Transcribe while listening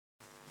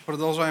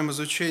Продолжаем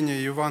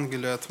изучение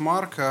Евангелия от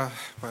Марка,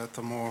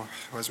 поэтому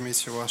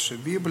возьмите ваши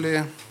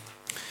Библии,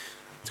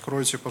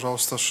 откройте,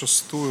 пожалуйста,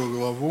 6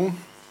 главу,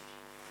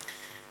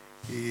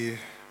 и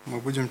мы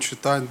будем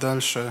читать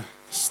дальше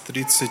с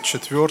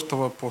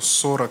 34 по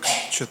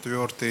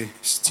 44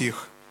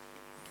 стих.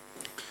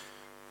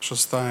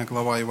 6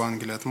 глава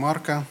Евангелия от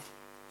Марка,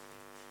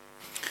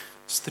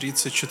 с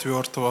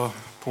 34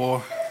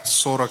 по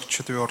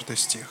 44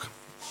 стих.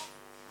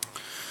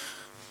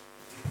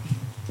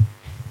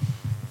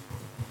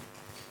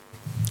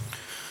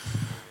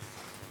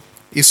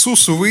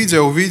 Иисус,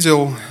 выйдя,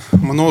 увидел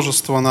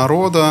множество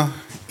народа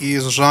и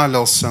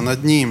сжалился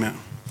над ними,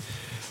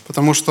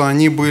 потому что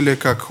они были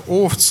как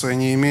овцы,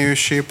 не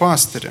имеющие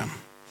пастыря.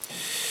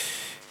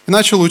 И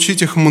начал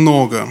учить их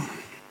много.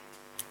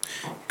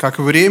 Как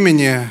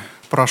времени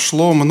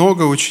прошло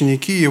много,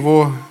 ученики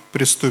его,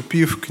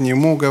 приступив к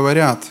нему,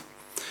 говорят: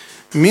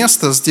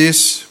 «Место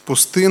здесь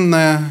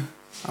пустынное,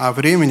 а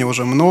времени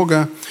уже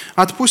много.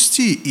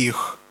 Отпусти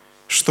их,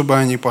 чтобы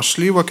они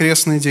пошли в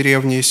окрестные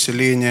деревни и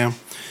селения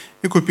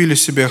и купили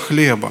себе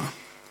хлеба,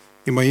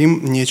 ибо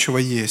им нечего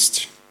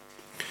есть».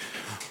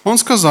 Он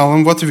сказал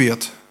им в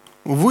ответ: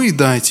 «Вы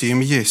дайте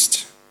им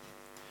есть».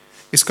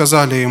 И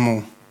сказали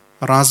ему: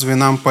 «Разве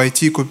нам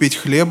пойти купить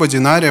хлеба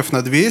динариев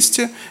на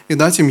 200 и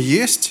дать им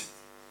есть?»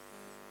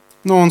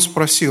 Но он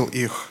спросил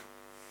их: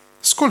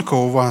 «Сколько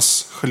у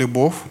вас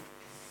хлебов?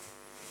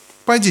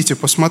 Пойдите,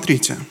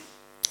 посмотрите».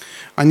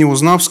 Они,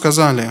 узнав,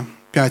 сказали: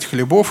 5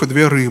 хлебов и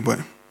 2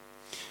 рыбы.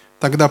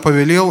 Тогда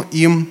повелел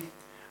им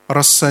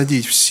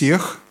рассадить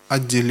всех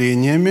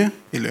отделениями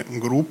или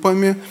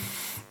группами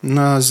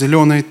на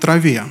зеленой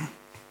траве.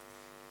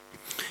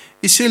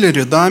 И сели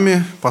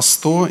рядами по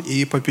 100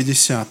 и по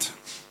 50.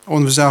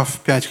 Он, взяв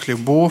 5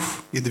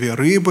 хлебов и 2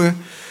 рыбы,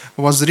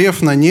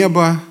 воззрев на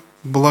небо,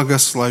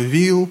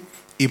 благословил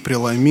и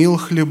преломил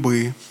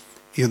хлебы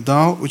и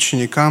дал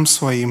ученикам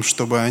своим,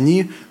 чтобы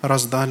они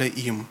раздали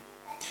им.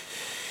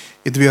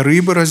 И 2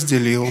 рыбы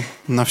разделил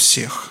на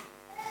всех.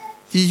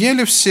 И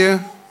ели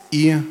все,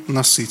 и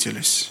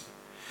насытились.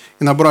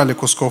 И набрали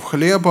кусков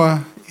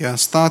хлеба и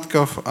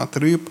остатков от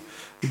рыб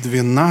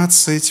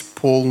 12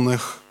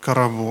 полных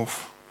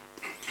коробов.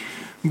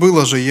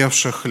 Было же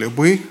евших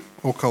хлебы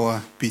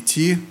около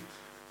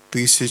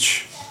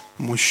 5000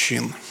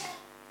 мужчин.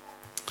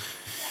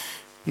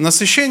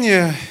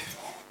 Насыщение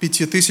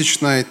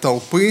 5000-ной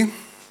толпы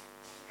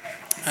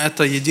 –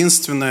 это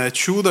единственное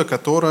чудо,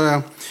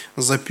 которое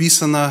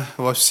записано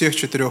во всех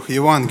 4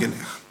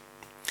 Евангелиях.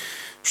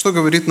 Что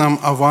говорит нам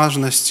о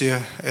важности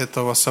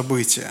этого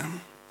события?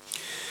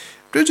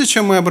 Прежде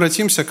чем мы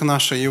обратимся к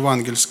нашей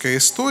евангельской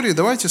истории,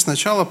 давайте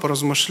сначала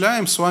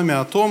поразмышляем с вами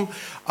о том,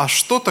 а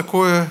что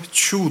такое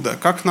чудо,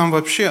 как нам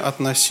вообще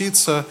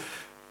относиться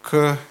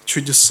к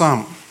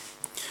чудесам.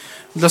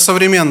 Для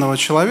современного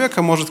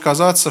человека может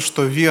казаться,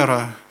 что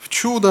вера в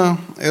чудо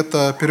 –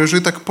 это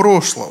пережиток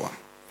прошлого.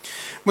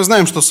 Мы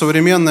знаем, что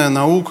современная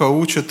наука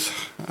учит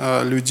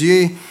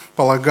людей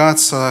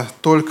полагаться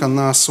только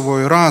на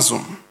свой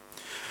разум.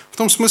 В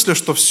том смысле,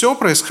 что все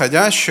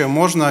происходящее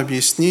можно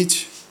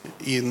объяснить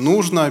и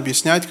нужно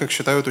объяснять, как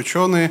считают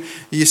ученые,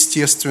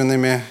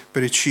 естественными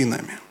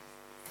причинами.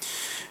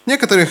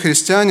 Некоторые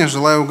христиане,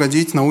 желая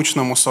угодить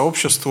научному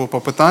сообществу,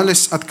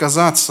 попытались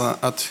отказаться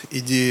от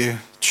идеи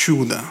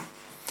чуда.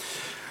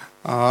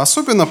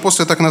 Особенно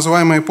после так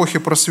называемой эпохи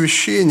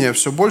просвещения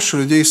все больше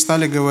людей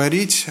стали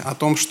говорить о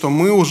том, что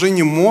мы уже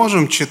не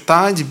можем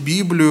читать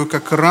Библию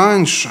как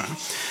раньше.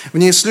 В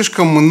ней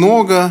слишком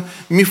много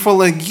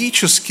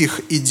мифологических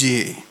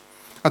идей,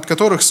 от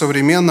которых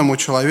современному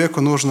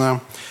человеку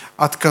нужно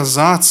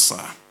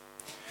отказаться,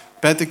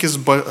 опять-таки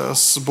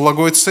с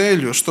благой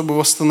целью, чтобы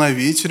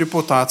восстановить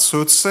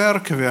репутацию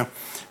церкви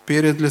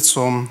перед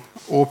лицом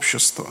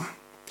общества.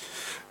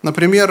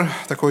 Например,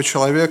 такой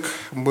человек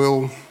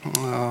был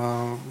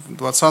в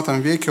 20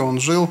 веке,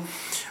 он жил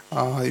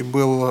и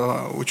был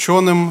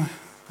ученым,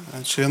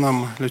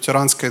 членом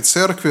Лютеранской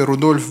церкви,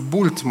 Рудольф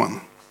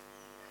Бультман.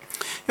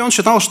 И он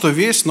считал, что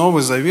весь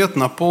Новый Завет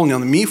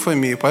наполнен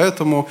мифами, и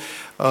поэтому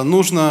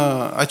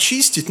нужно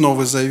очистить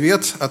Новый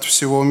Завет от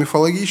всего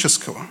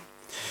мифологического.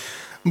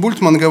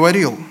 Бультман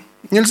говорил: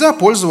 «Нельзя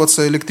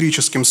пользоваться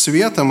электрическим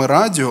светом и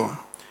радио,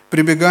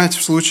 прибегать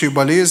в случае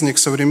болезни к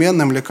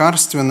современным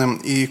лекарственным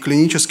и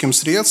клиническим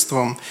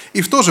средствам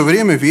и в то же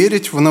время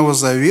верить в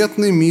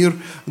новозаветный мир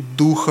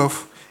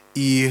духов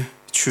и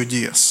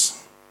чудес».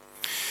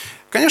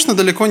 Конечно,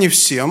 далеко не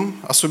всем,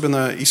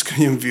 особенно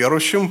искренним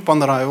верующим,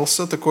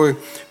 понравился такой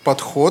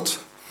подход.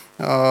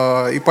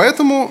 И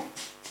поэтому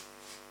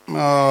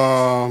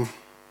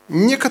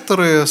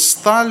некоторые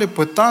стали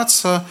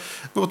пытаться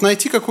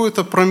найти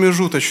какой-то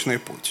промежуточный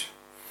путь.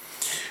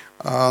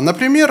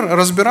 Например,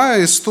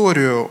 разбирая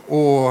историю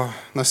о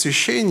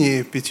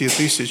насыщении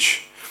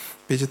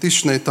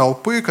 5000-ной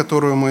толпы,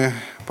 которую мы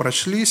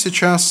прочли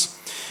сейчас,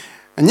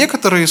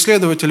 некоторые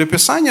исследователи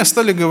Писания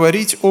стали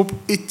говорить об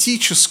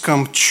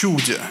этическом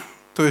чуде.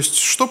 То есть,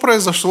 что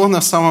произошло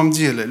на самом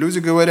деле? Люди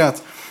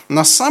говорят: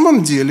 на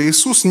самом деле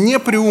Иисус не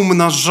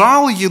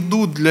приумножал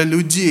еду для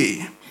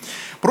людей.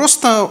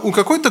 Просто у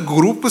какой-то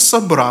группы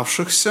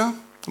собравшихся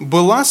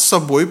была с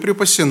собой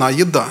припасена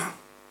еда.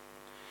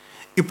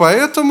 И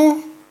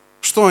поэтому,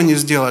 что они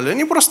сделали?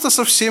 Они просто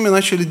со всеми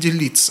начали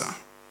делиться.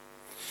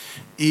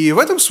 И в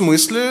этом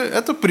смысле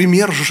это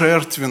пример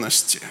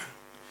жертвенности.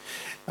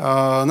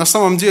 На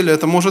самом деле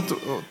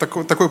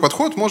такой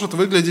подход может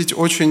выглядеть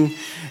очень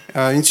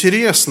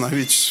интересно,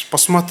 ведь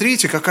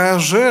посмотрите, какая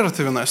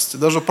жертвенность.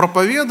 Даже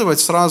проповедовать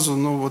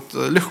сразу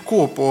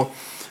легко по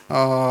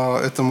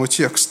этому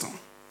тексту.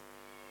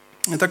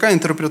 И такая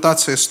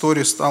интерпретация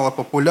истории стала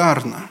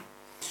популярна.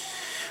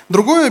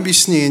 Другое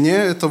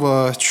объяснение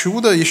этого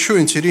чуда еще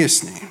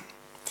интереснее.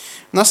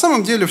 На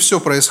самом деле все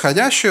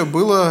происходящее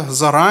было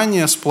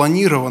заранее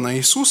спланировано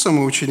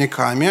Иисусом и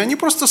учениками. Они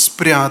просто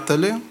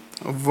спрятали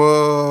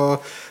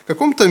в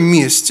каком-то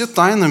месте,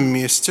 тайном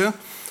месте,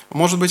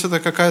 может быть, это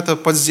какая-то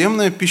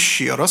подземная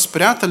пещера,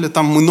 спрятали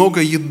там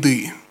много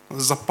еды,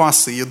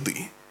 запасы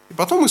еды. И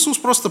потом Иисус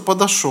просто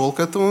подошел к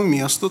этому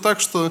месту, так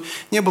что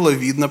не было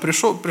видно,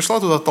 пришла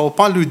туда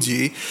толпа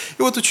людей.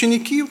 И вот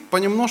ученики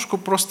понемножку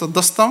просто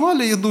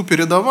доставали еду,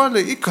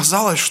 передавали, и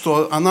казалось,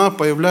 что она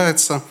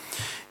появляется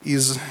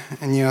из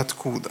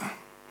ниоткуда.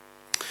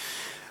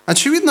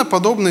 Очевидно,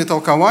 подобные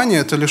толкования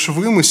 – это лишь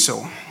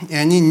вымысел, и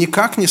они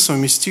никак не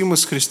совместимы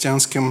с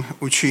христианским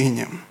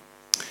учением.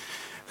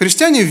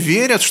 Христиане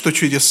верят, что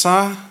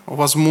чудеса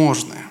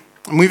возможны.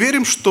 Мы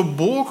верим, что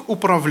Бог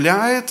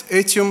управляет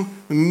этим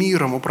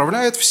миром,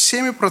 управляет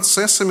всеми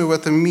процессами в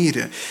этом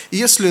мире. И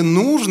если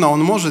нужно,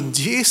 Он может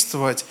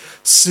действовать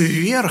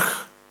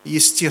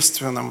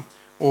сверхъестественным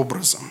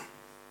образом.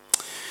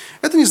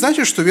 Это не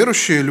значит, что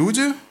верующие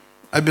люди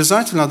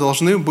обязательно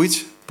должны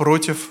быть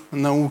против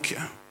науки.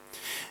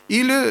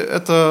 Или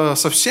это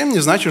совсем не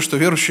значит, что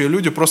верующие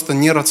люди просто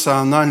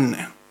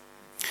нерациональны.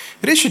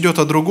 Речь идет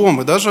о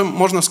другом. И даже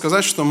можно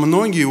сказать, что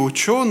многие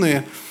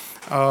ученые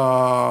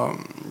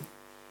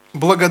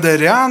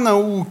благодаря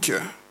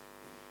науке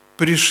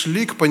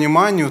пришли к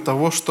пониманию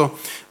того, что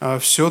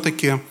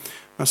все-таки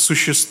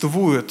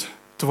существует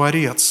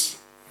Творец,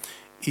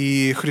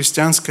 и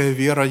христианская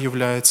вера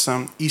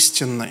является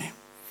истинной.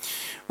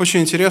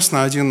 Очень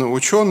интересно, один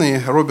ученый,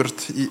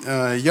 Роберт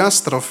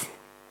Ястров,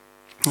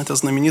 это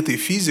знаменитый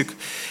физик,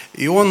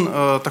 и он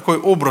такой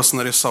образ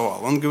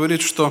нарисовал. Он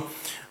говорит, что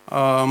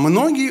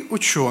многие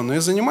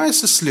ученые,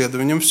 занимаясь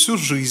исследованием всю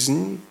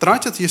жизнь,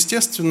 тратят,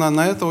 естественно,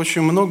 на это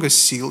очень много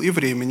сил и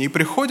времени, и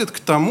приходят к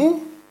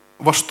тому,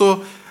 во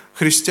что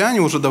христиане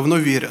уже давно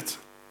верят.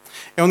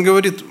 И он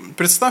говорит,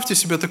 представьте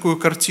себе такую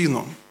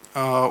картину.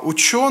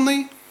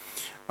 Ученый,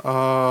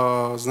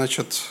 он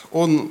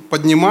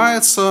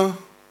поднимается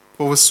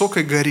по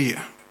высокой горе.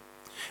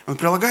 Он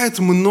прилагает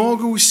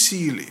много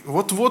усилий.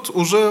 Вот-вот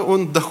уже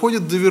он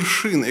доходит до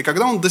вершины. И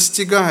когда он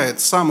достигает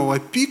самого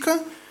пика,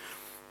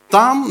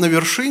 там, на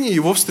вершине,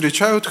 его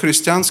встречают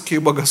христианские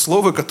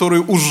богословы,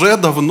 которые уже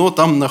давно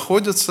там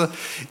находятся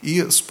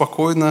и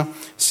спокойно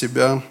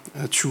себя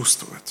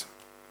чувствуют.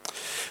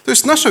 То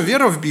есть наша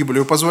вера в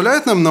Библию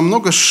позволяет нам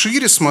намного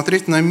шире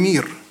смотреть на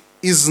мир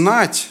и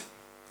знать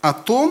о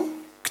том,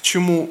 к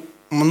чему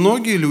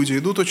многие люди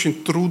идут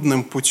очень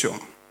трудным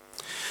путем.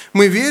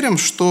 Мы верим,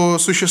 что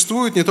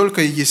существует не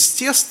только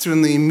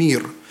естественный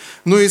мир,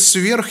 но и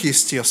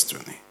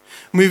сверхъестественный.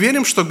 Мы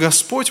верим, что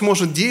Господь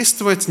может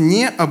действовать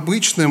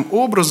необычным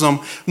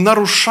образом,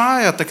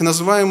 нарушая так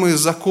называемые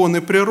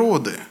законы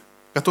природы,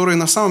 которые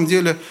на самом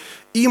деле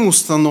им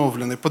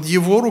установлены, под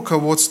Его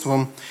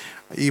руководством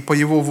и по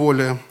Его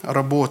воле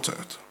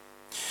работают.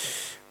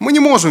 Мы не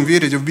можем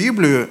верить в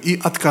Библию и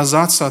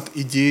отказаться от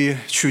идеи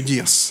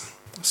чудес.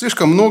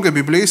 Слишком много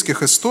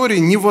библейских историй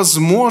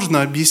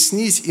невозможно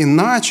объяснить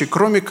иначе,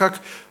 кроме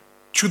как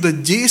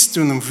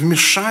чудодейственным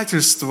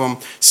вмешательством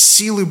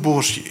силы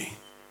Божьей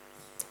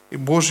и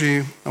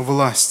Божьей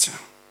власти.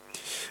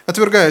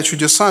 Отвергая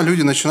чудеса,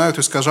 люди начинают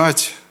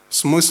искажать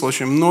смысл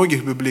очень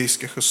многих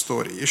библейских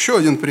историй. Еще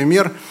один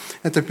пример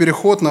 – это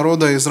переход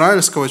народа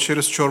израильского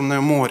через Черное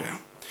море.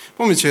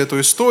 Помните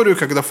эту историю,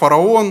 когда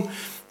фараон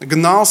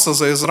гнался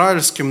за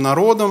израильским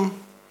народом?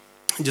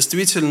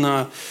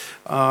 Действительно,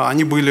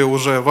 они были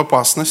уже в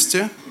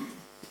опасности,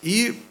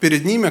 и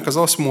перед ними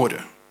оказалось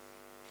море.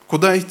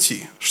 Куда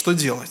идти? Что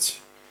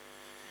делать?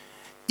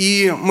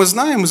 И мы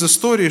знаем из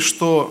истории,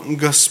 что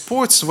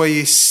Господь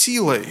своей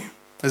силой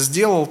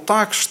сделал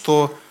так,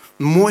 что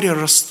море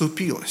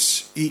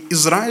расступилось, и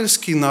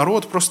израильский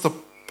народ просто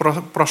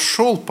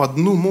прошел по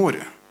дну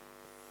моря.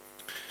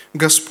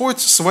 Господь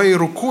своей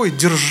рукой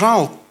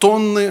держал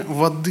тонны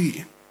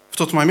воды в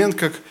тот момент,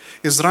 как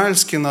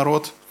израильский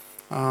народ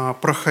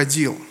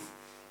проходил.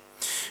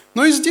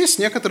 Но и здесь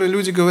некоторые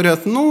люди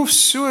говорят,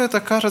 все это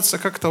кажется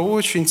как-то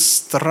очень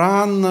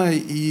странно,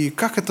 и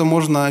как это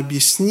можно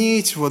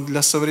объяснить,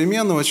 для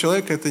современного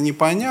человека это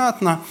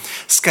непонятно.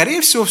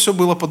 Скорее всего, все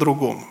было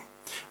по-другому.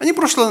 Они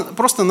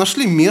просто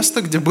нашли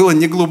место, где было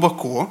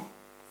неглубоко,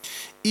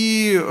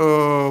 и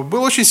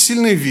был очень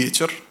сильный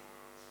ветер,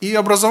 и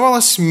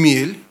образовалась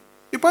мель,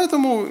 и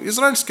поэтому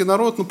израильский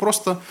народ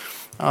просто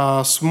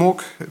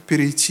смог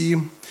перейти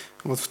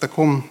в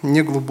таком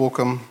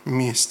неглубоком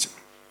месте.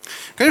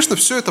 Конечно,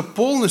 все это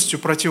полностью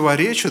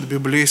противоречит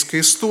библейской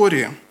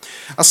истории.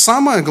 А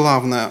самое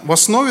главное, в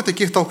основе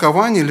таких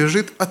толкований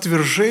лежит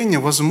отвержение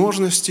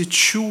возможности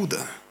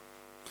чуда.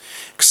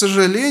 К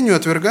сожалению,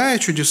 отвергая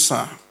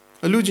чудеса,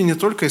 люди не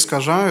только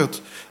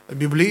искажают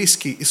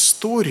библейские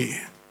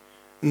истории,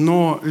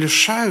 но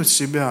лишают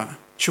себя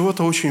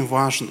чего-то очень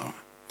важного.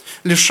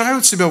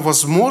 Лишают себя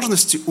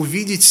возможности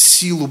увидеть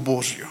силу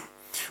Божью,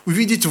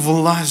 увидеть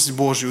власть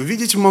Божью,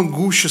 увидеть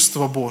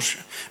могущество Божье.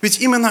 Ведь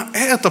именно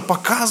это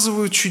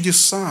показывают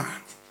чудеса.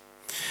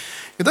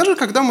 И даже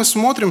когда мы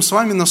смотрим с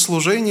вами на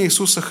служение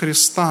Иисуса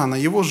Христа, на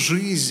Его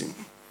жизнь,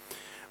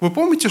 вы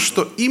помните,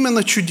 что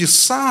именно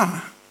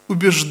чудеса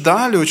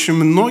убеждали очень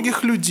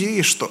многих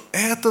людей, что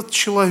этот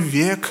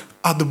человек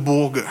от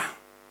Бога.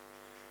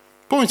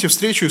 Помните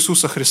встречу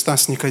Иисуса Христа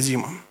с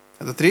Никодимом?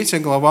 Это 3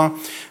 глава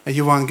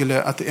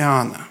Евангелия от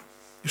Иоанна.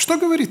 И что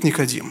говорит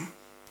Никодим?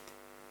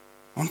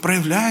 Он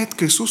проявляет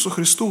к Иисусу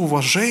Христу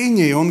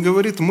уважение, и он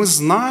говорит: мы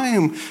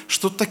знаем,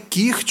 что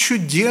таких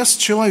чудес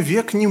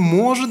человек не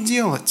может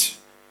делать,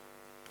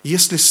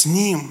 если с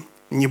ним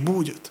не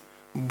будет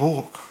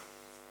Бог.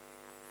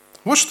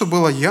 Вот что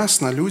было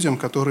ясно людям,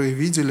 которые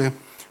видели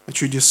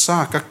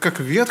чудеса. Как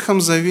в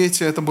Ветхом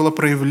Завете это было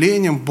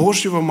проявлением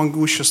Божьего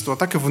могущества,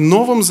 так и в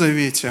Новом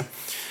Завете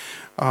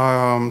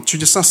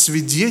чудеса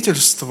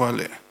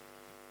свидетельствовали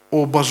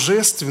о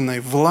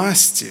божественной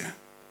власти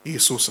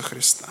Иисуса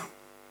Христа.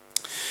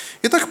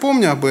 Итак,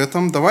 помня об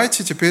этом,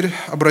 давайте теперь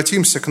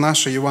обратимся к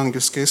нашей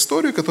евангельской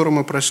истории, которую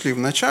мы прошли в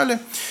начале.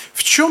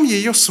 В чем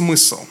ее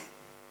смысл?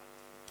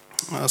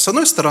 С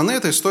одной стороны,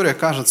 эта история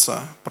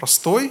кажется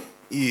простой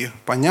и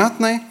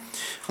понятной.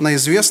 Она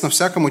известна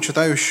всякому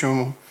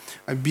читающему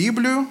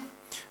Библию,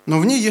 но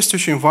в ней есть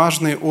очень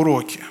важные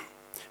уроки.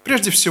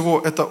 Прежде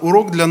всего, это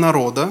урок для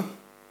народа,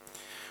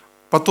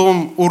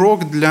 потом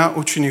урок для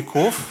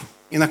учеников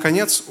и,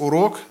 наконец,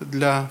 урок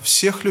для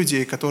всех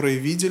людей, которые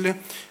видели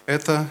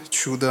это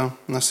чудо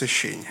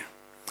насыщения.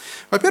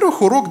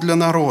 Во-первых, урок для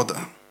народа.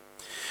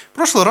 В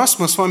прошлый раз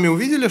мы с вами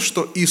увидели,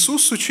 что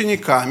Иисус с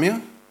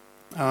учениками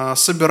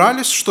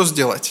собирались что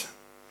сделать?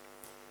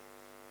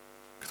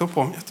 Кто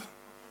помнит?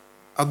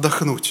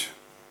 Отдохнуть.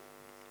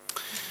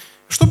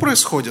 Что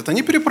происходит?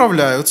 Они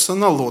переправляются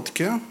на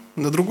лодке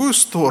на другую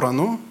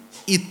сторону,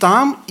 и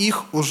там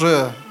их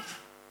уже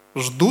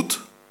ждут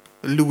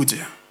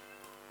люди.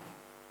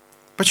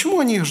 Почему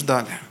они их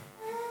ждали?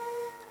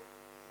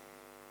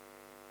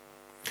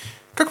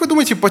 Как вы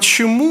думаете,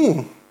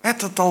 почему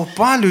эта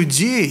толпа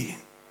людей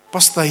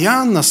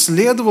постоянно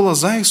следовала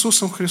за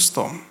Иисусом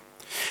Христом?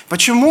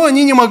 Почему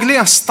они не могли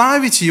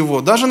оставить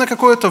Его даже на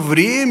какое-то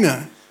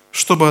время,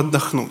 чтобы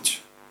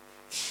отдохнуть?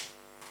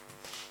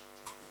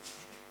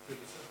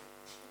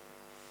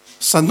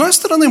 С одной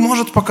стороны,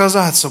 может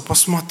показаться: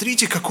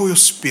 посмотрите, какой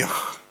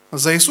успех.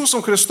 За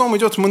Иисусом Христом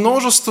идет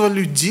множество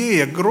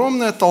людей,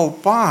 огромная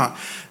толпа.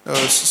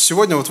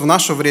 Сегодня вот в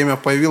наше время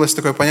появилось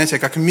такое понятие,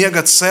 как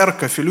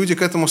мега-церковь, и люди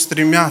к этому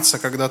стремятся,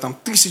 когда там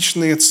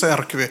тысячные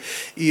церкви,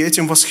 и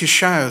этим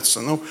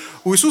восхищаются. Но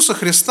у Иисуса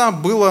Христа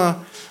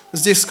было,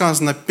 здесь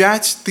сказано,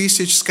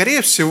 5000,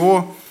 скорее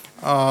всего,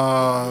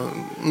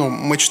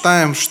 мы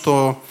читаем,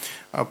 что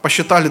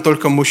посчитали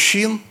только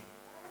мужчин,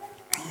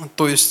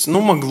 то есть,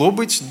 могло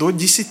быть до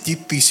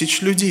 10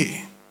 тысяч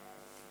людей.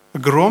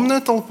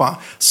 Огромная толпа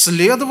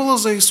следовала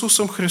за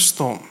Иисусом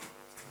Христом.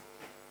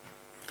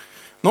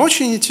 Но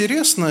очень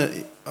интересно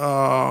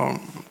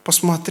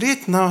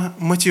посмотреть на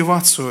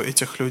мотивацию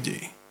этих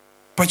людей.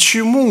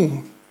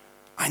 Почему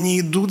они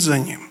идут за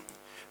Ним?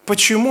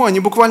 Почему они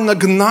буквально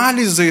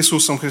гнались за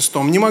Иисусом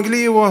Христом, не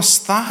могли Его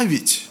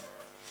оставить?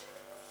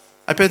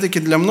 Опять-таки,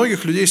 для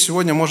многих людей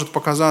сегодня может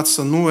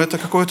показаться, это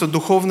какое-то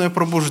духовное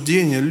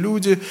пробуждение.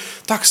 Люди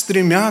так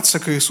стремятся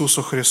к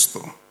Иисусу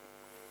Христу.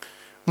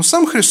 Но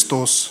сам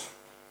Христос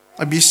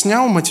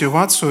объяснял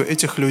мотивацию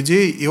этих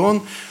людей, и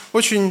Он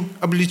очень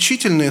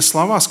обличительные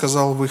слова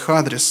сказал в их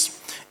адрес.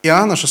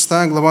 Иоанна 6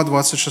 глава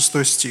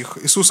 26 стих.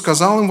 Иисус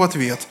сказал им в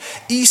ответ: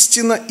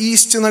 «Истинно,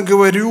 истинно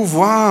говорю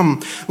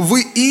вам,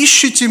 вы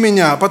ищете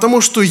Меня, потому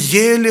что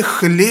ели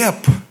хлеб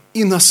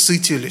и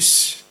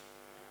насытились».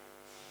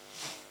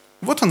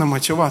 Вот она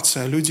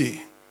мотивация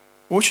людей.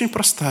 Очень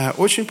простая,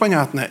 очень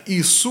понятная.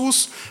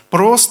 Иисус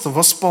просто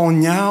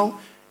восполнял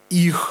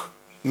их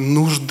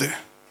нужды.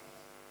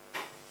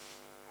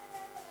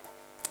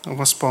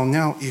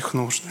 Восполнял их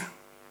нужды.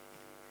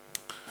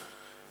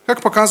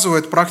 Как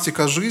показывает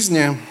практика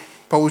жизни,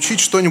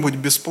 получить что-нибудь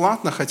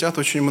бесплатно хотят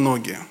очень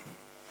многие.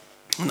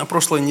 На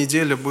прошлой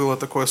неделе было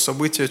такое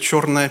событие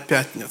 «Черная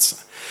пятница».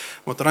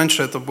 Вот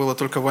раньше это было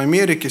только в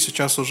Америке,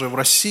 сейчас уже в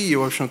России,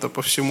 в общем-то,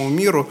 по всему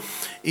миру.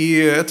 И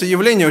это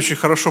явление очень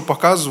хорошо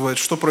показывает,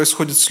 что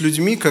происходит с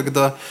людьми,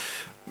 когда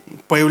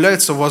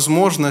появляется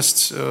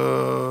возможность,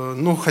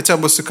 хотя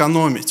бы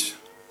сэкономить.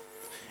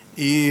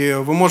 И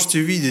вы можете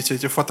видеть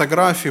эти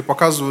фотографии,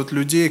 показывают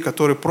людей,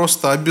 которые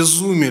просто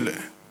обезумели.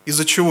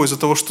 Из-за чего? Из-за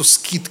того, что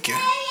скидки.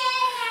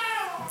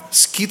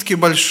 Скидки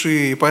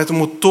большие,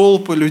 поэтому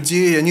толпы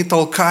людей, они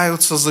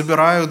толкаются,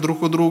 забирают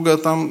друг у друга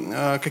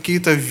там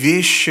какие-то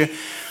вещи.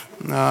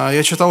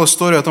 Я читал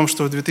историю о том,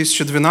 что в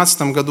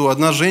 2012 году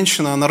одна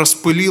женщина, она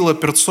распылила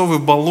перцовый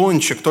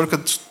баллончик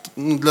только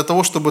для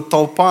того, чтобы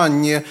толпа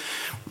не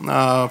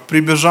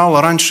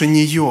прибежала раньше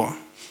нее.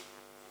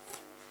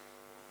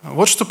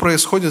 Вот что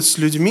происходит с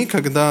людьми,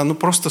 когда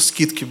просто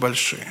скидки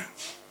большие.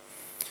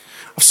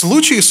 В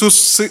случае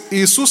с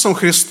Иисусом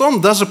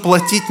Христом даже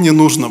платить не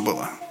нужно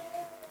было.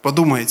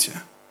 Подумайте.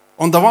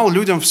 Он давал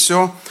людям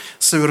все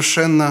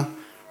совершенно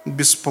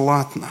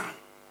бесплатно.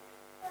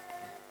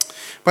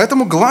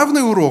 Поэтому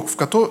главный урок,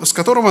 с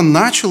которого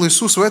начал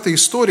Иисус в этой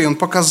истории, Он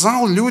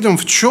показал людям,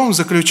 в чем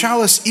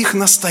заключалась их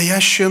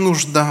настоящая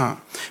нужда.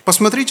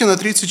 Посмотрите на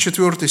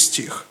 34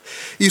 стих.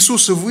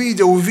 «Иисус,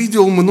 выйдя,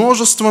 увидел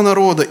множество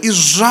народа и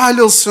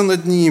сжалился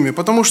над ними,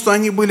 потому что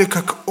они были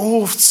как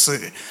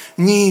овцы,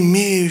 не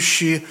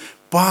имеющие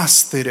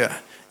пастыря,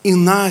 и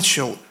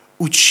начал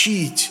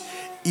учить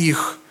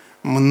их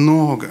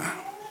много».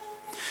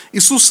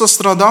 Иисус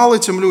сострадал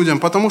этим людям,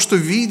 потому что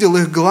видел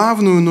их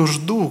главную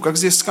нужду. Как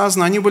здесь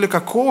сказано, они были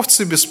как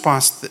овцы без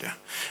пастыря.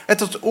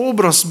 Этот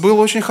образ был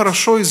очень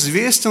хорошо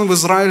известен в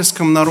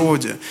израильском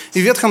народе.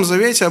 И в Ветхом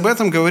Завете об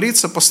этом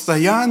говорится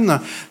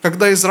постоянно,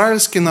 когда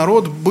израильский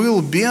народ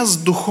был без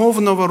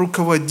духовного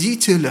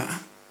руководителя.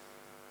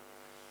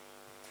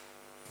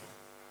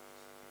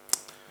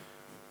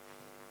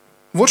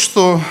 Вот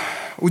что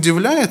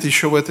удивляет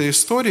еще в этой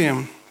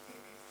истории.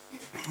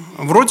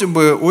 Вроде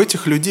бы у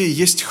этих людей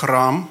есть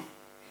храм,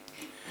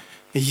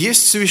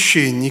 есть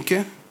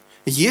священники,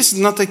 есть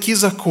знатоки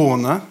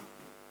закона.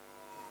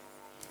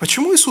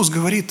 Почему Иисус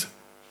говорит: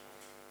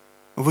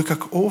 вы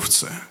как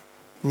овцы,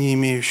 не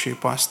имеющие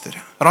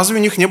пастыря? Разве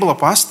у них не было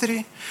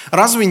пастырей?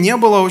 Разве не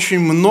было очень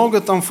много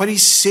там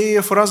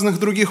фарисеев, разных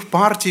других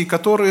партий,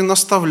 которые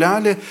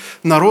наставляли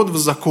народ в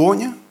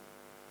законе?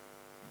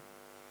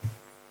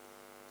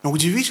 Но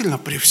удивительно,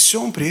 при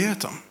всем при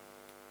этом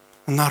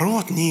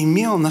народ не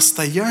имел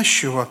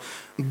настоящего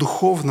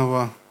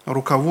духовного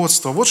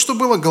руководства. Вот что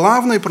было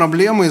главной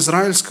проблемой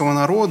израильского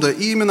народа.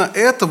 И именно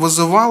это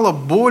вызывало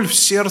боль в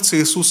сердце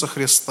Иисуса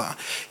Христа.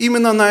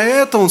 Именно на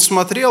это Он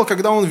смотрел,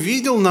 когда Он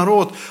видел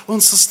народ.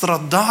 Он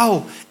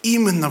сострадал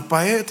именно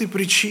по этой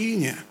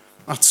причине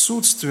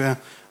отсутствия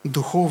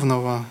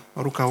духовного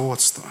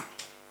руководства.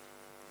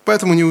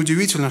 Поэтому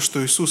неудивительно,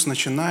 что Иисус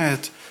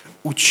начинает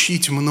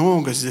учить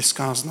много, здесь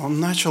сказано. Он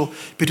начал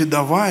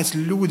передавать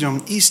людям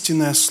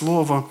истинное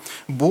Слово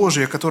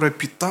Божие, которое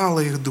питало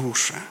их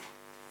души.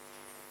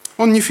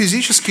 Он не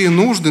физические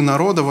нужды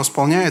народа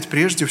восполняет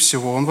прежде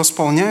всего, он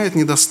восполняет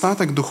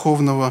недостаток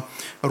духовного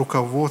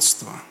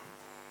руководства.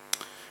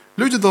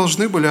 Люди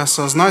должны были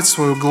осознать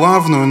свою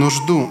главную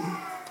нужду,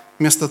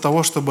 вместо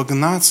того, чтобы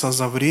гнаться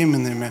за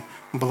временными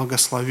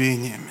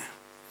благословениями.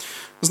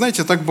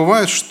 Знаете, так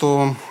бывает,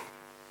 что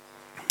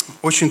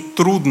очень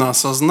трудно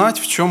осознать,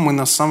 в чем мы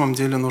на самом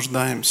деле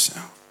нуждаемся.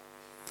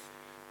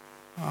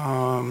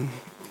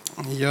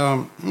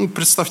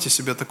 Представьте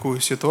себе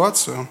такую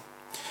ситуацию.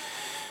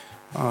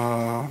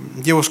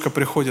 Девушка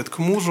приходит к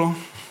мужу,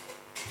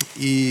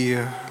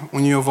 и у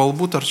нее во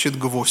лбу торчит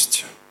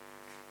гвоздь.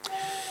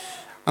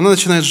 Она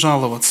начинает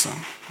жаловаться.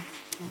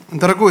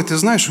 Дорогой, ты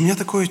знаешь, у меня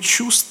такое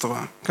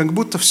чувство, как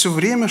будто все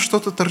время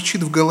что-то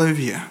торчит в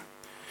голове.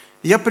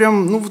 Я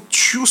прям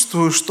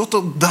чувствую,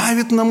 что-то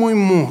давит на мой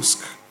мозг.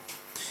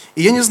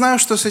 И я не знаю,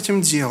 что с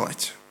этим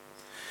делать.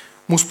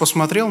 Муж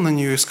посмотрел на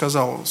нее и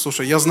сказал: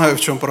 слушай, я знаю,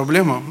 в чем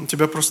проблема. У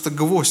тебя просто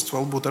гвоздь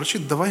во лбу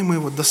торчит, давай мы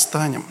его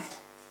достанем.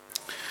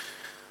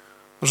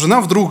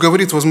 Жена вдруг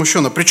говорит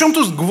возмущенно: при чем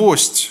тут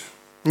гвоздь?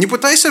 Не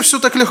пытайся все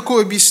так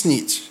легко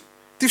объяснить.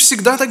 Ты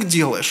всегда так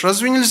делаешь.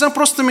 Разве нельзя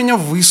просто меня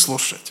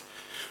выслушать,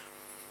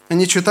 а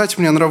не читать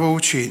мне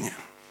нравоучения?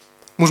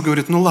 Муж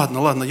говорит: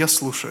 ладно, я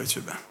слушаю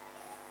тебя.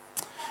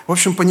 В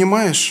общем,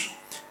 понимаешь,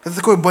 это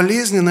такое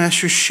болезненное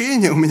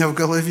ощущение у меня в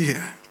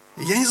голове.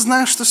 Я не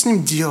знаю, что с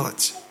ним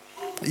делать.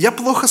 Я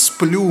плохо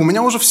сплю, у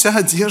меня уже вся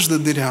одежда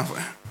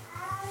дырявая.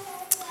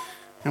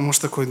 И муж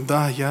такой: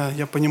 да,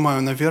 я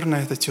понимаю,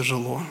 наверное, это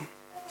тяжело.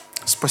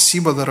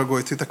 Спасибо,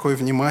 дорогой, ты такой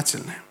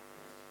внимательный.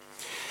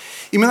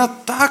 Именно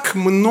так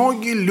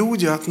многие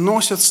люди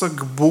относятся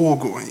к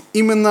Богу.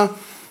 Именно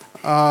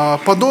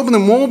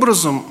подобным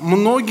образом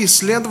многие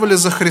следовали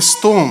за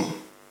Христом.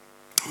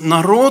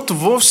 Народ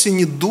вовсе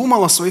не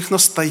думал о своих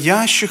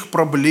настоящих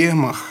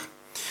проблемах.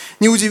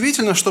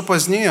 Неудивительно, что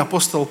позднее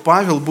апостол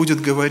Павел будет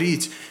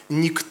говорить: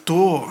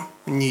 никто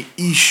не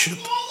ищет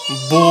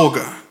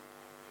Бога.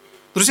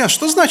 Друзья,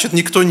 что значит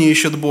 «никто не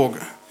ищет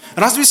Бога»?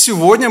 Разве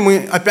сегодня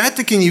мы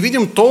опять-таки не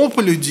видим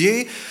толпы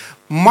людей,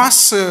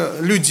 массы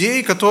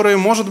людей, которые,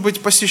 может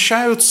быть,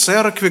 посещают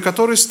церкви,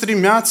 которые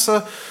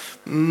стремятся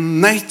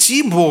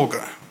найти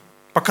Бога?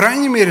 По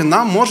крайней мере,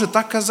 нам может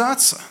так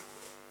казаться.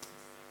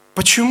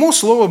 Почему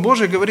Слово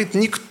Божие говорит: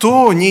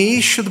 никто не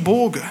ищет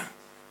Бога?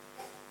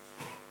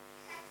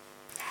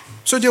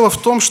 Все дело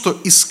в том, что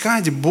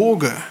искать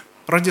Бога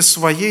ради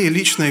своей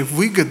личной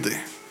выгоды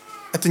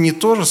 – это не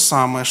то же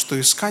самое, что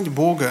искать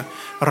Бога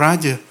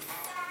ради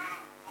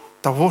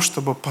того,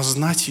 чтобы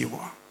познать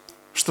Его,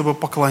 чтобы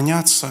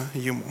поклоняться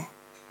Ему,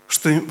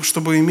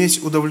 чтобы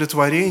иметь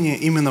удовлетворение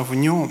именно в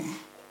нем.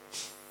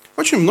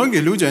 Очень многие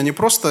люди, они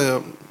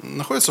просто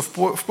находятся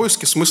в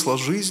поиске смысла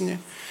жизни.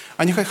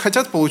 Они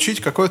хотят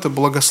получить какое-то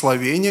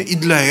благословение, и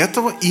для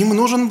этого им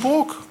нужен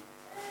Бог.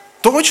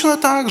 Точно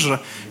так же,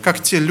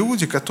 как те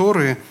люди,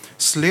 которые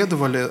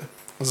следовали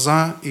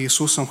за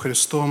Иисусом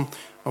Христом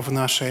в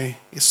нашей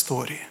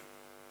истории.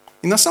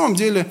 И на самом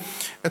деле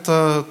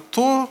это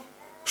то,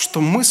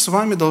 что мы с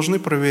вами должны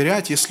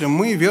проверять, если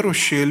мы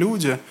верующие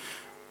люди,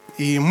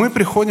 и мы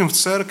приходим в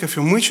церковь, и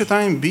мы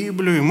читаем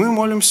Библию, и мы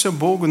молимся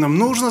Богу. Нам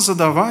нужно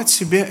задавать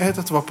себе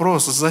этот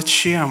вопрос: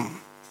 зачем?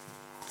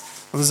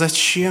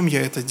 Зачем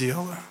я это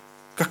делаю?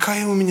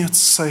 Какая у меня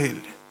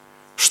цель?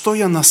 Что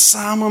я на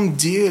самом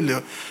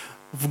деле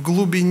в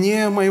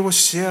глубине моего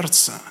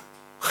сердца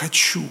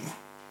хочу?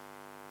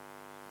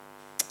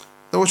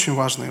 Это очень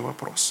важные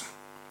вопросы.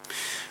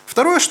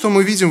 Второе, что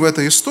мы видим в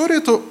этой истории,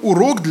 это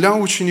урок для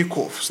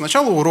учеников.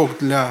 Сначала урок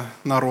для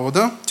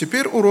народа,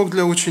 теперь урок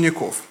для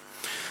учеников.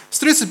 С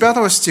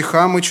 35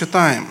 стиха мы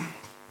читаем: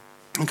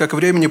 «Как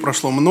времени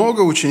прошло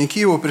много, ученики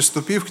его,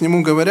 приступив к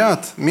нему,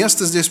 говорят: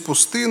 место здесь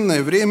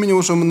пустынное, времени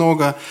уже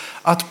много,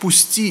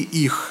 отпусти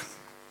их,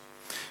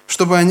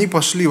 чтобы они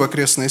пошли в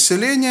окрестные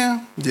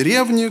селения,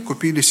 деревни,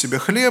 купили себе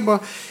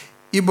хлеба,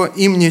 ибо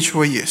им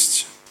нечего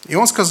есть». И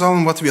он сказал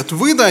им в ответ: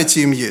 «Вы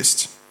дайте им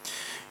есть».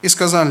 И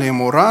сказали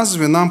ему: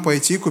 «Разве нам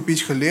пойти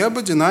купить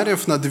хлеба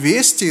динариев на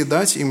 200 и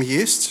дать им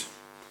есть?»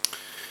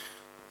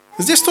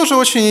 Здесь тоже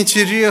очень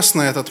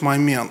интересный этот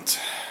момент.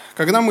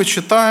 Когда мы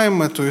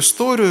читаем эту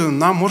историю,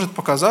 нам может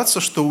показаться,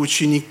 что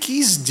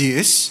ученики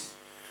здесь,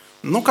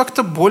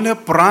 как-то более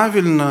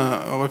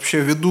правильно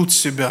вообще ведут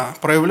себя,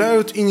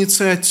 проявляют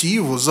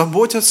инициативу,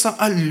 заботятся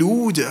о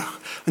людях.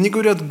 Они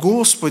говорят: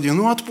 «Господи,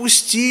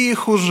 отпусти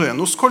их уже,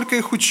 сколько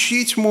их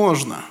учить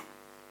можно?»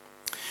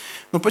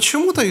 Но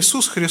почему-то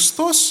Иисус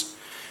Христос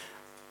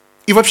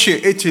и вообще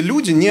эти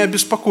люди не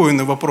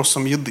обеспокоены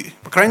вопросом еды,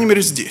 по крайней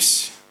мере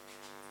здесь.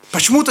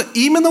 Почему-то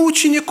именно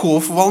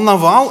учеников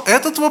волновал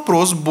этот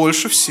вопрос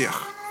больше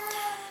всех.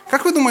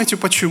 Как вы думаете,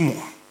 почему?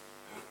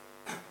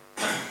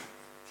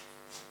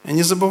 И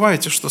не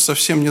забывайте, что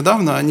совсем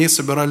недавно они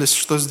собирались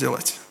что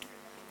сделать?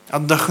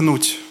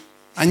 Отдохнуть.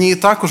 Они и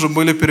так уже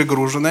были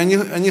перегружены.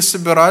 Они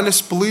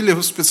собирались, плыли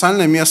в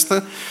специальное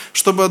место,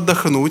 чтобы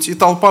отдохнуть, и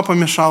толпа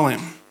помешала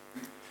им.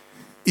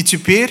 И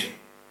теперь,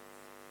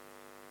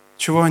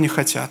 чего они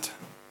хотят?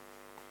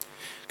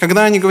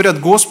 Когда они говорят: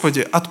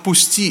 «Господи,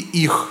 отпусти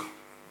их,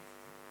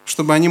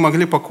 чтобы они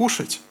могли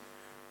покушать»,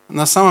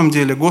 на самом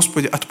деле: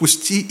 «Господи,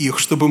 отпусти их,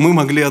 чтобы мы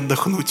могли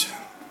отдохнуть».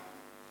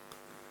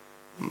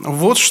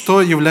 Вот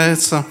что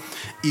является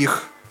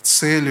их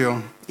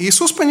целью. И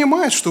Иисус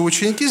понимает, что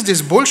ученики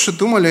здесь больше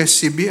думали о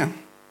себе.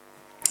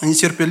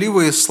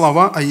 Нетерпеливые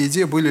слова о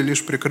еде были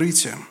лишь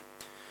прикрытием.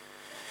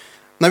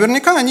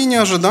 Наверняка они не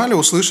ожидали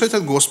услышать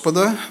от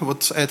Господа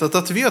вот этот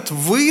ответ: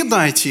 «Вы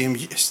дайте им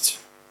есть».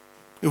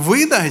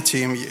 Вы дайте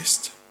им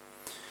есть.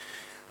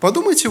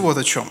 Подумайте вот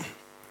о чем.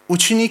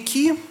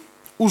 Ученики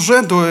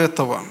уже до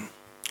этого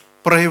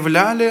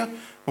проявляли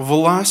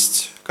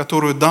власть,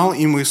 которую дал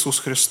им Иисус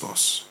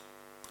Христос.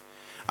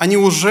 Они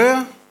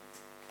уже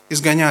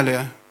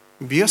изгоняли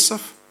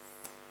бесов,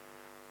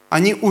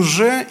 они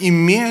уже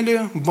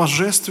имели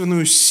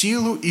божественную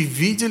силу и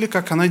видели,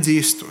 как она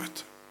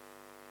действует.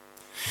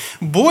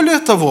 Более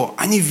того,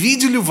 они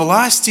видели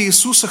власть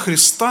Иисуса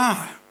Христа,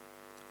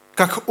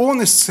 как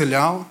Он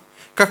исцелял,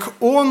 как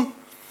Он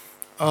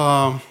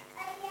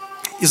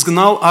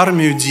изгнал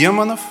армию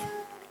демонов.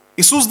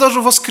 Иисус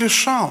даже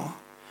воскрешал.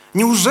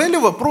 Неужели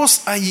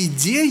вопрос о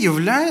еде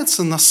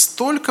является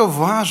настолько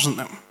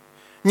важным?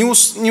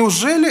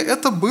 Неужели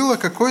это было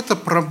какой-то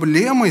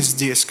проблемой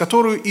здесь,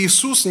 которую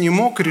Иисус не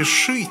мог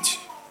решить?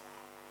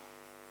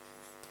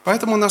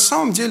 Поэтому на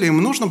самом деле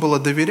им нужно было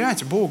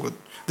доверять Богу,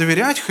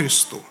 доверять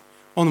Христу.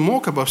 Он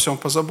мог обо всем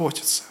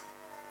позаботиться.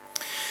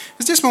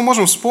 Здесь мы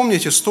можем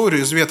вспомнить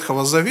историю из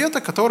Ветхого Завета,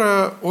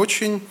 которая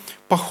очень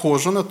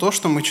похожа на то,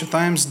 что мы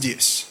читаем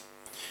здесь.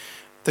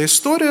 Это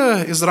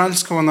история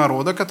израильского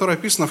народа, которая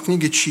описана в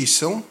книге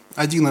 «Чисел»,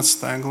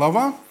 11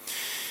 глава.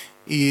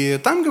 И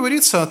там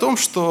говорится о том,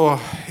 что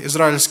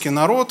израильский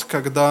народ,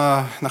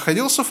 когда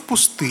находился в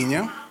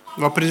пустыне,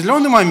 в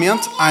определенный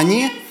момент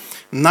они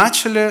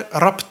начали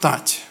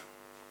роптать.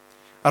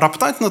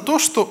 Роптать на то,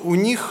 что у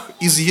них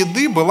из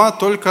еды была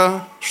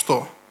только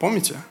что?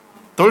 Помните?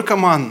 Только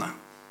манна.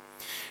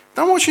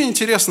 Там очень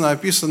интересно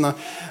описано,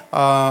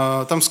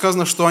 там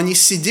сказано, что они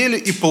сидели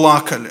и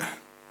плакали.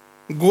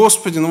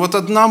 Господи, вот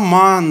одна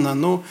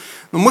манна,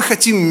 мы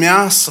хотим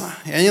мяса.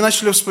 И они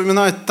начали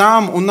вспоминать: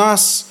 там у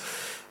нас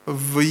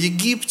в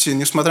Египте,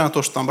 несмотря на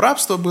то, что там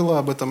рабство было,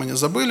 об этом они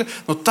забыли,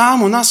 но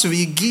там у нас в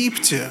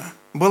Египте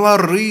была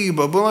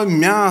рыба, было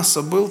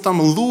мясо, был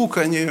там лук,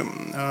 они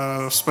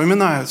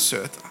вспоминают все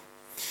это.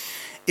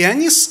 И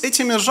они с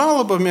этими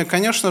жалобами,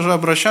 конечно же,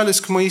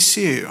 обращались к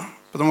Моисею,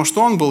 потому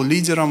что он был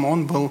лидером,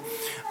 он был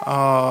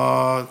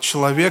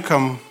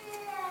человеком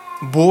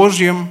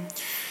Божьим.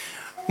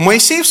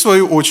 Моисей, в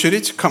свою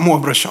очередь, к кому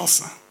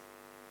обращался?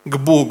 К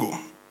Богу.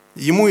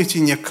 Ему идти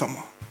не к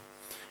кому.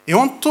 И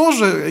он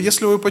тоже,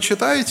 если вы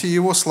почитаете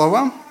его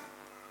слова,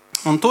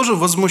 он тоже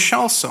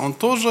возмущался, он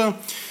тоже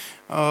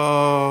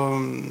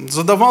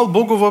задавал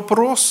Богу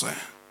вопросы.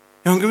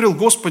 И он говорил: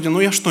 Господи,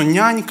 я что,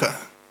 нянька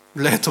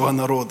для этого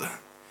народа?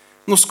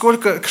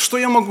 Что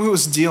я могу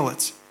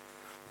сделать?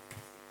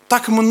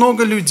 Так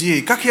много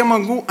людей, как я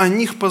могу о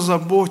них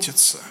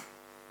позаботиться?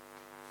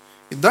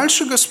 И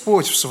дальше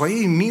Господь в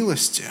своей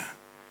милости,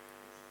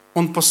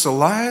 Он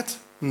посылает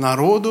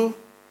народу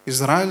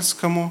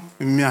израильскому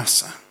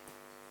мясо.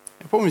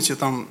 Помните,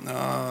 там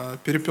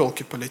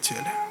перепелки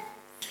полетели.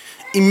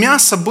 И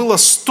мяса было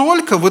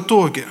столько в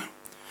итоге,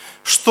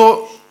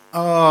 что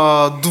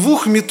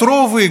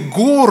 2-метровые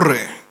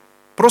горы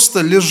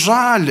просто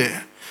лежали,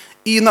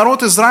 и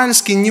народ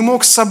израильский не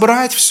мог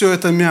собрать все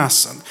это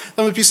мясо.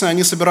 Там написано,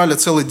 они собирали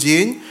целый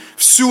день,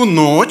 всю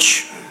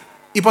ночь,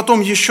 и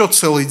потом еще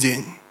целый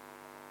день.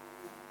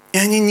 И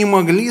они не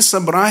могли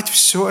собрать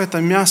все это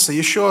мясо,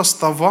 еще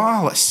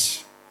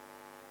оставалось.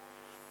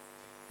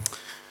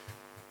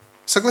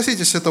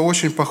 Согласитесь, это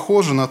очень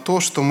похоже на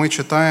то, что мы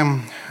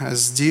читаем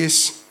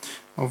здесь,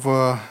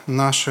 в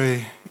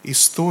нашей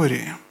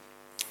истории.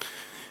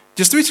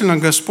 Действительно,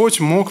 Господь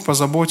мог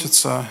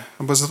позаботиться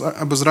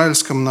об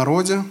израильском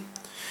народе,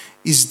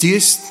 и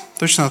здесь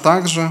точно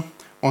так же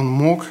Он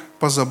мог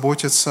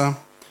позаботиться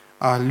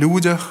о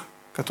людях,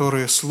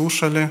 которые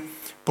слушали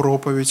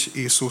проповедь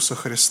Иисуса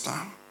Христа.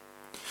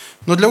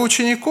 Но для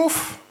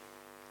учеников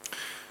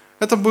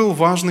это был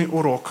важный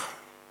урок.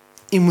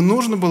 Им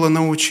нужно было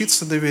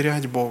научиться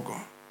доверять Богу.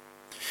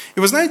 И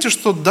вы знаете,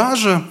 что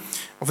даже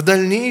в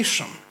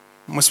дальнейшем,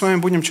 мы с вами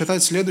будем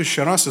читать в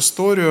следующий раз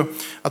историю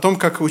о том,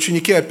 как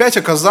ученики опять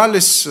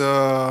оказались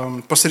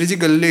посреди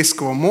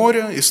Галилейского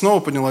моря, и снова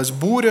поднялась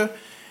буря,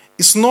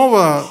 и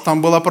снова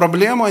там была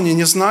проблема, они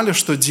не знали,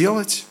 что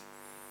делать.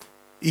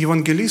 И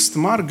евангелист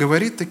Марк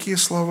говорит такие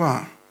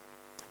слова: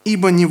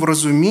 «Ибо не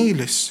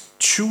вразумились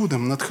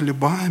чудом над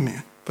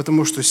хлебами,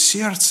 потому что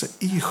сердце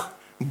их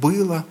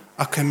было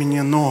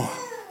окаменено».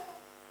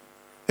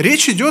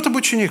 Речь идет об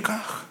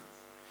учениках.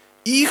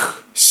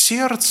 Их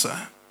сердце,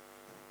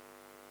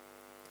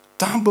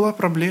 там была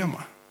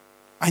проблема.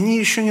 Они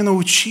еще не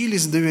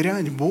научились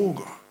доверять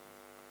Богу.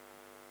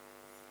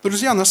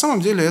 Друзья, на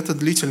самом деле это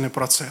длительный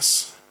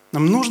процесс.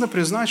 Нам нужно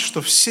признать,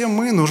 что все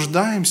мы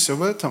нуждаемся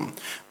в этом.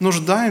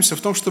 Нуждаемся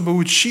в том, чтобы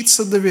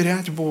учиться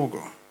доверять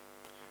Богу.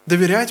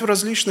 Доверять в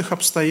различных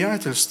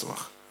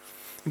обстоятельствах.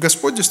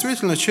 Господь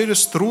действительно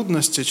через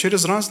трудности,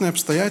 через разные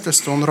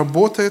обстоятельства, Он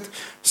работает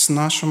с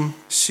нашим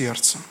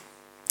сердцем.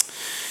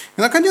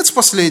 И, наконец,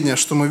 последнее,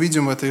 что мы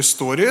видим в этой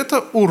истории,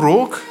 это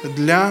урок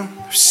для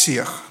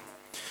всех.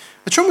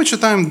 О чем мы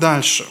читаем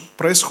дальше?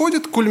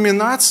 Происходит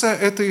кульминация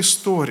этой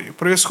истории.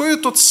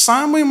 Происходит тот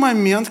самый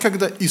момент,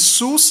 когда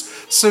Иисус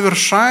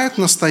совершает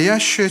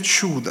настоящее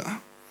чудо.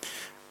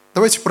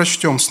 Давайте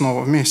прочтем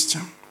снова вместе.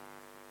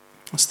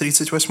 С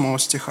 38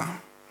 стиха.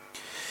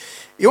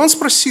 «И он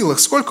спросил их: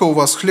 сколько у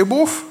вас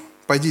хлебов?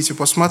 Пойдите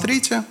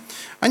посмотрите.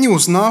 Они,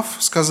 узнав,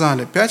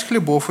 сказали: 5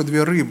 хлебов и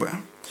 2 рыбы.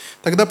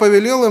 Тогда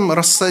повелел им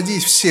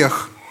рассадить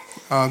всех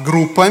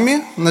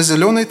группами на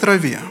зеленой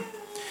траве.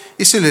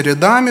 И сели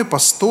рядами по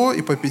 100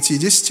 и по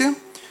 50.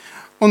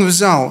 Он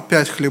взял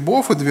 5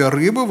 хлебов и 2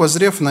 рыбы,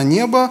 воззрев на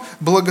небо,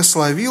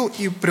 благословил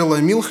и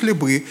преломил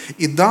хлебы,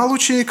 и дал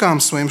ученикам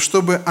своим,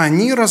 чтобы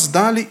они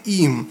раздали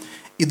им.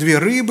 И 2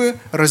 рыбы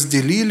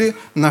разделили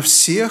на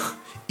всех,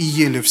 и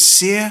ели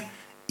все,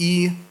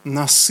 и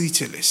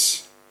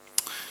насытились».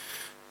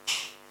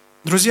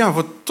 Друзья,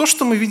 вот то,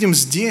 что мы видим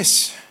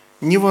здесь,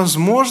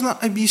 невозможно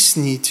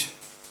объяснить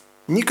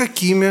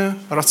никакими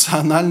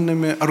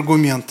рациональными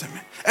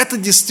аргументами. Это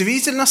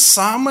действительно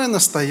самое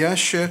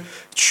настоящее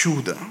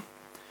чудо.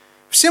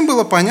 Всем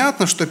было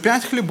понятно, что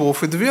 5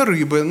 хлебов и 2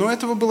 рыбы, но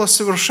этого было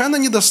совершенно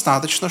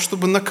недостаточно,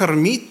 чтобы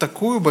накормить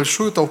такую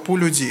большую толпу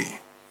людей.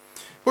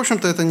 В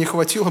общем-то, это не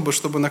хватило бы,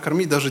 чтобы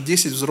накормить даже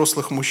 10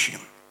 взрослых мужчин.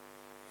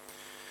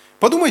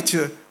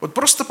 Подумайте, вот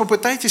просто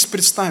попытайтесь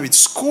представить,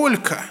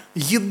 сколько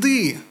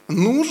еды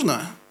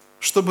нужно,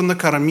 чтобы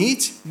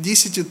накормить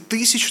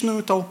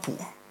 10-тысячную толпу.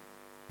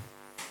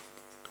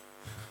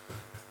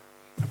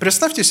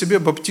 Представьте себе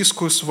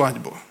баптистскую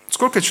свадьбу.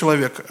 Сколько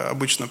человек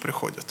обычно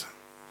приходит?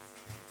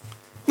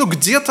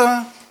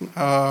 Где-то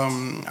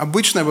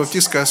обычная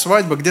баптистская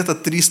свадьба, где-то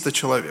 300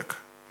 человек.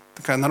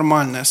 Такая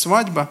нормальная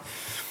свадьба.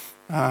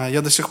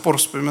 Я до сих пор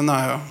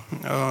вспоминаю,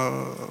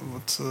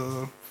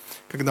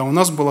 когда у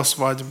нас была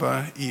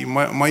свадьба, и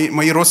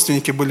мои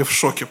родственники были в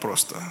шоке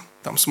просто.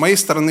 Там с моей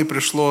стороны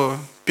пришло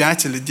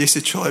 5 или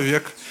 10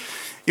 человек,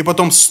 и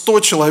потом 100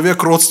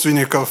 человек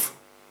родственников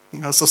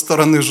со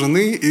стороны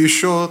жены, и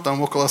еще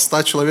там около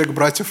 100 человек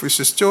братьев и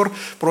сестер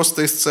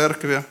просто из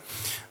церкви.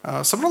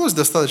 Собралось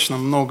достаточно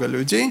много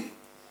людей,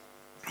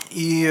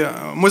 и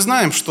мы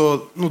знаем,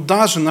 что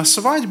даже на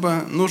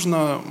свадьбе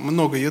нужно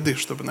много еды,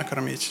 чтобы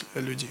накормить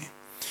людей.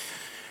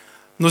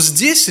 Но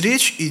здесь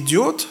речь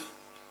идет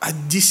о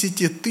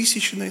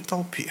 10-тысячной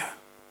толпе.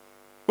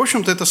 В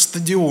общем-то, это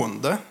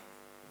стадион, да?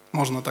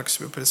 Можно так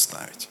себе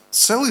представить.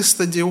 Целый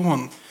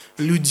стадион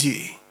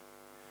людей.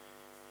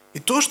 И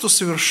то, что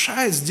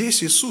совершает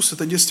здесь Иисус,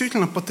 это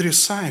действительно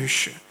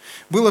потрясающе.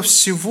 Было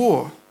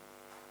всего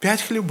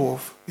 5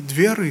 хлебов и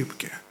 2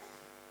 рыбки.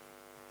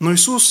 Но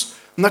Иисус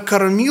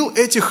накормил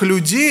этих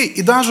людей,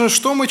 и даже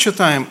что мы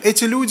читаем?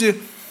 Эти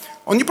люди,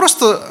 Он не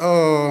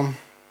просто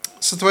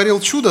сотворил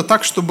чудо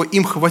так, чтобы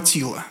им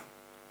хватило.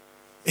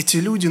 Эти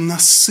люди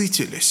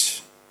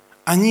насытились.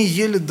 Они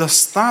ели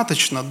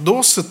достаточно,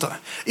 досыта,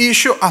 и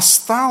еще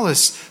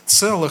осталось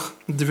целых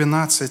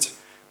 12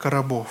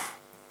 коробов.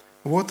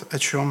 Вот о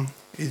чем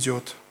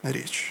идет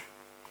речь.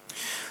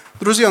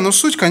 Друзья, но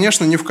суть,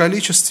 конечно, не в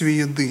количестве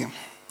еды,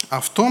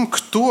 а в том,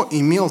 кто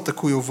имел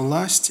такую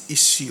власть и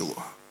силу.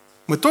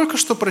 Мы только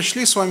что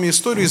прочли с вами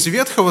историю из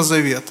Ветхого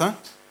Завета,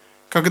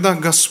 когда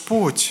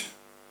Господь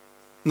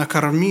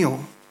накормил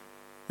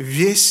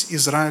весь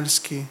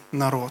израильский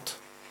народ.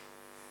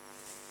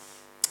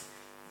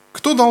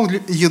 Кто дал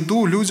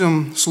еду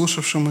людям,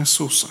 слушавшим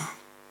Иисуса?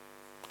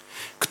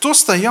 Кто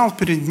стоял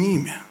перед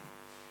ними?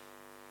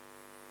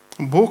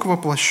 Бог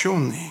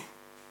воплощенный,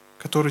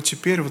 который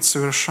теперь вот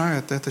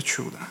совершает это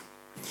чудо.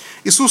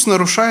 Иисус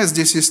нарушает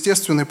здесь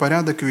естественный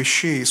порядок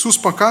вещей. Иисус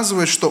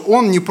показывает, что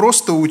Он не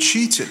просто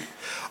учитель,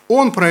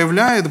 Он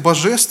проявляет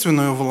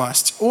божественную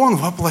власть. Он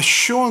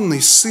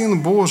воплощенный Сын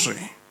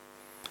Божий.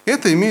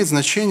 Это имеет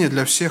значение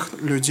для всех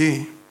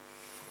людей.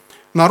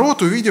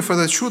 Народ, увидев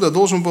это чудо,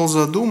 должен был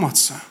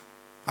задуматься,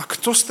 а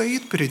кто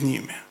стоит перед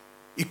ними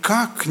и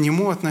как к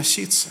Нему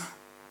относиться.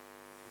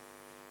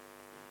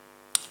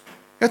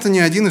 Это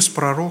не один из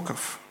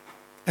пророков,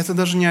 это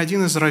даже не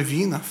один из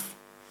раввинов.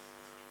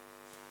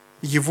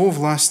 Его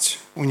власть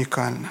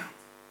уникальна.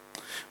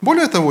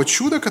 Более того,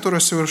 чудо, которое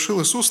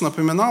совершил Иисус,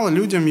 напоминало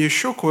людям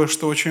еще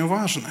кое-что очень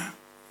важное.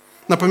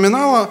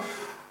 Напоминало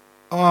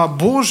о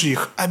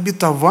Божьих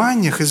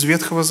обетованиях из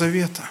Ветхого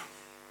Завета.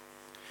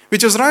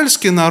 Ведь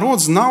израильский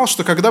народ знал,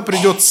 что когда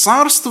придет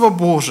Царство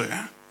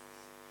Божие,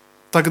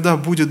 тогда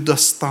будет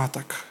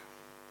достаток.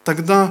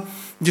 Тогда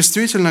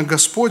действительно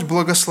Господь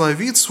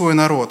благословит свой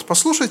народ.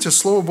 Послушайте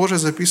Слово Божие,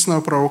 записанное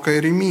у пророка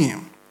Иеремии,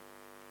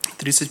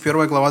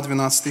 31 глава,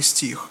 12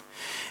 стих.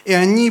 «И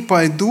они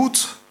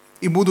пойдут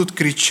и будут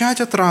кричать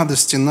от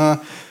радости на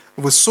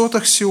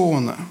высотах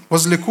Сиона,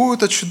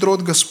 возликуют от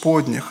щедрот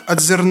Господних,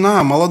 от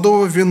зерна,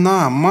 молодого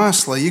вина,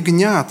 масла,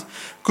 ягнят,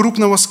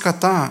 крупного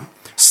скота.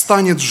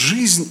 Станет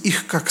жизнь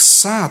их, как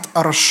сад,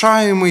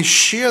 орошаемый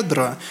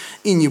щедро,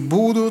 и не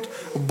будут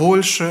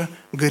больше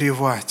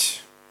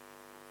горевать».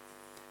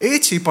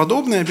 Эти и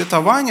подобные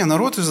обетования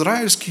народ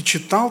израильский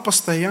читал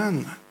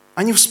постоянно.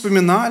 Они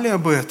вспоминали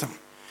об этом.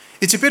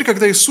 И теперь,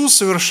 когда Иисус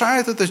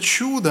совершает это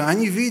чудо,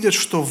 они видят,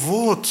 что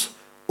вот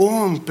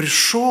Он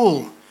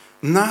пришел,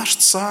 наш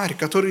Царь,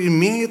 который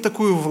имеет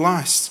такую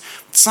власть.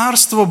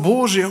 Царство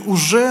Божье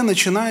уже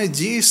начинает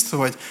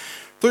действовать.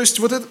 То есть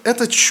вот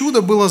это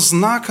чудо было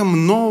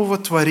знаком нового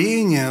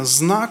творения,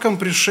 знаком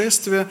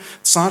пришествия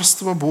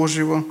Царства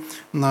Божьего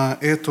на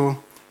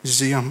эту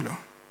землю.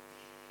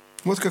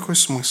 Вот какой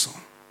смысл.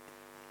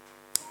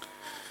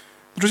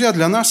 Друзья,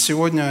 для нас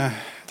сегодня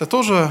это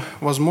тоже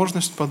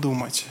возможность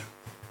подумать,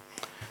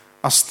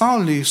 а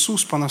стал ли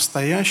Иисус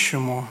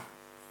по-настоящему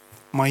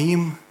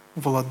моим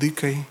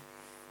владыкой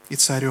и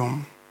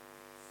царем?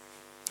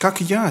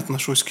 Как я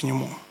отношусь к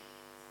Нему?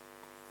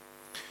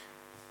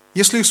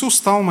 Если Иисус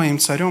стал моим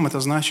царем, это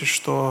значит,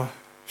 что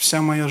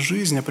вся моя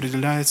жизнь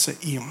определяется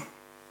им.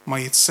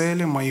 Мои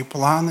цели, мои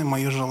планы,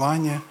 мои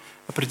желания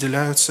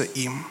определяются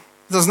им.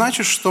 Это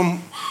значит, что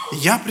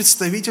я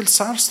представитель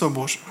Царства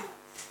Божьего.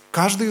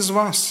 Каждый из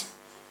вас,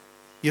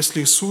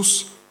 если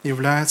Иисус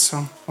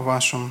является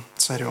вашим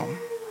царем.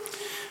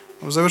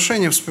 В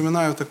завершение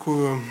вспоминаю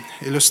такую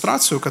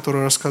иллюстрацию,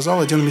 которую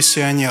рассказал один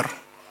миссионер.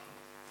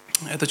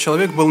 Этот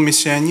человек был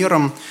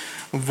миссионером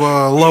в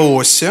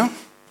Лаосе,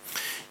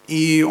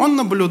 и он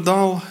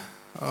наблюдал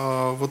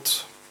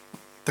вот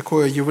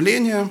такое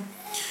явление.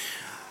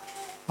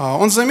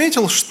 Он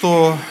заметил,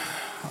 что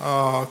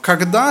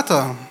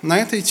когда-то на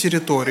этой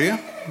территории,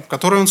 в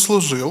которой он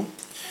служил,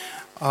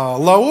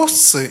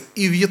 лаосцы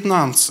и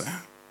вьетнамцы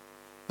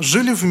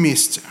жили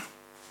вместе.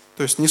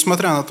 То есть,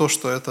 несмотря на то,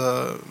 что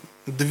это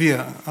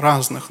 2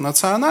 разных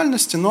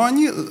национальности, но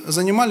они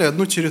занимали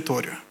одну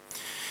территорию.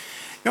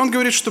 И он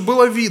говорит, что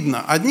было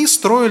видно, одни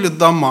строили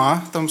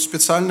дома там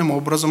специальным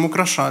образом,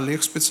 украшали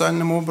их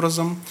специальным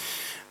образом,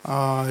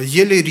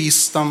 ели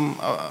рис там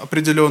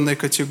определенной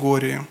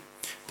категории.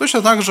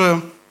 Точно так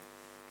же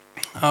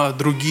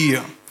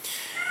другие.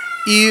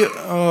 И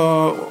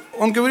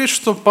он говорит,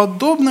 что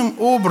подобным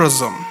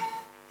образом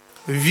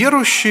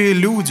верующие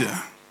люди,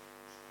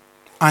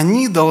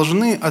 они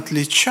должны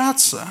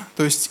отличаться,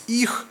 то есть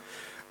их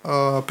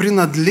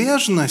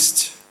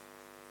принадлежность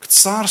к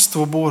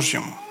Царству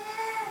Божьему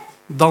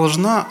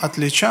должна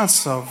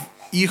отличаться в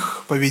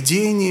их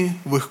поведении,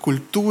 в их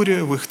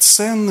культуре, в их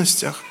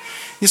ценностях.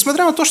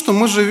 Несмотря на то, что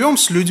мы живем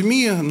с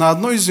людьми на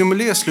одной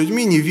земле, с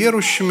людьми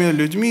неверующими,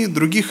 людьми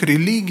других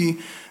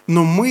религий,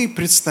 но мы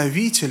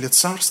представители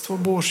Царства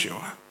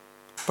Божьего.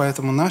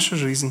 Поэтому наша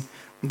жизнь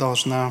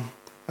должна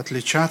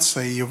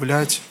отличаться и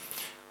являть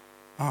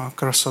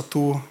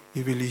красоту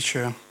и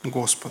величие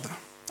Господа.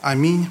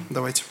 Аминь.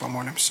 Давайте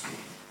помолимся.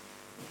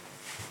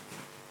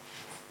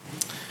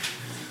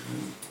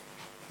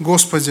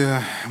 Господи,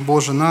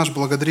 Боже наш,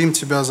 благодарим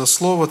Тебя за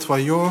Слово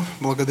Твое,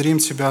 благодарим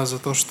Тебя за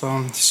то,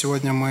 что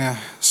сегодня мы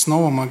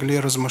снова могли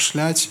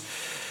размышлять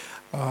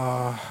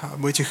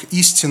об этих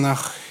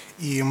истинах,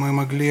 и мы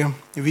могли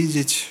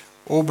видеть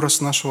образ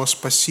нашего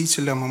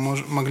Спасителя,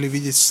 мы могли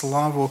видеть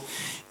славу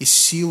и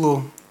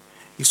силу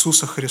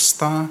Иисуса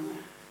Христа,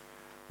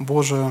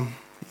 Боже.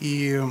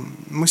 И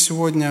мы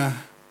сегодня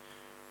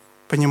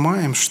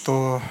понимаем,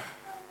 что,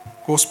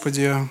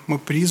 Господи, мы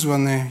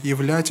призваны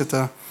являть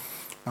это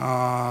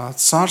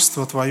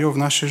Царство Твое в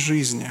нашей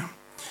жизни.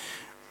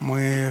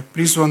 Мы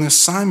призваны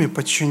сами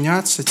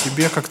подчиняться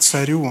Тебе как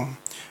Царю,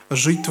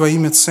 жить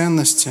Твоими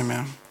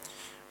ценностями.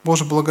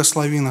 Боже,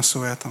 благослови нас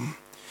в этом.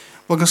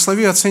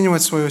 Благослови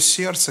оценивать свое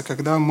сердце,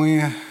 когда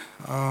мы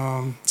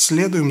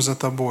следуем за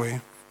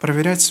Тобой,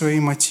 проверять свои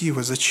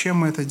мотивы, зачем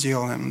мы это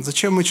делаем,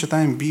 зачем мы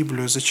читаем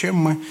Библию, зачем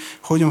мы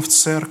ходим в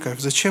церковь,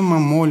 зачем мы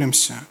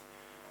молимся.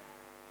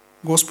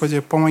 Господи,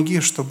 помоги,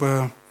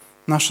 чтобы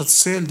наша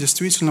цель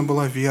действительно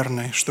была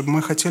верной, чтобы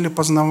мы хотели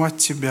познавать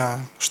Тебя,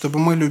 чтобы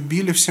мы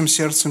любили всем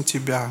сердцем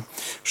Тебя,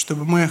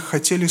 чтобы мы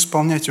хотели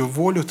исполнять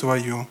волю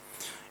Твою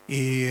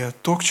и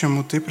то, к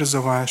чему Ты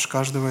призываешь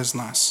каждого из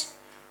нас.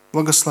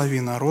 Благослови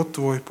народ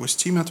Твой,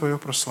 пусть имя Твое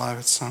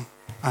прославится.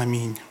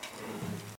 Аминь.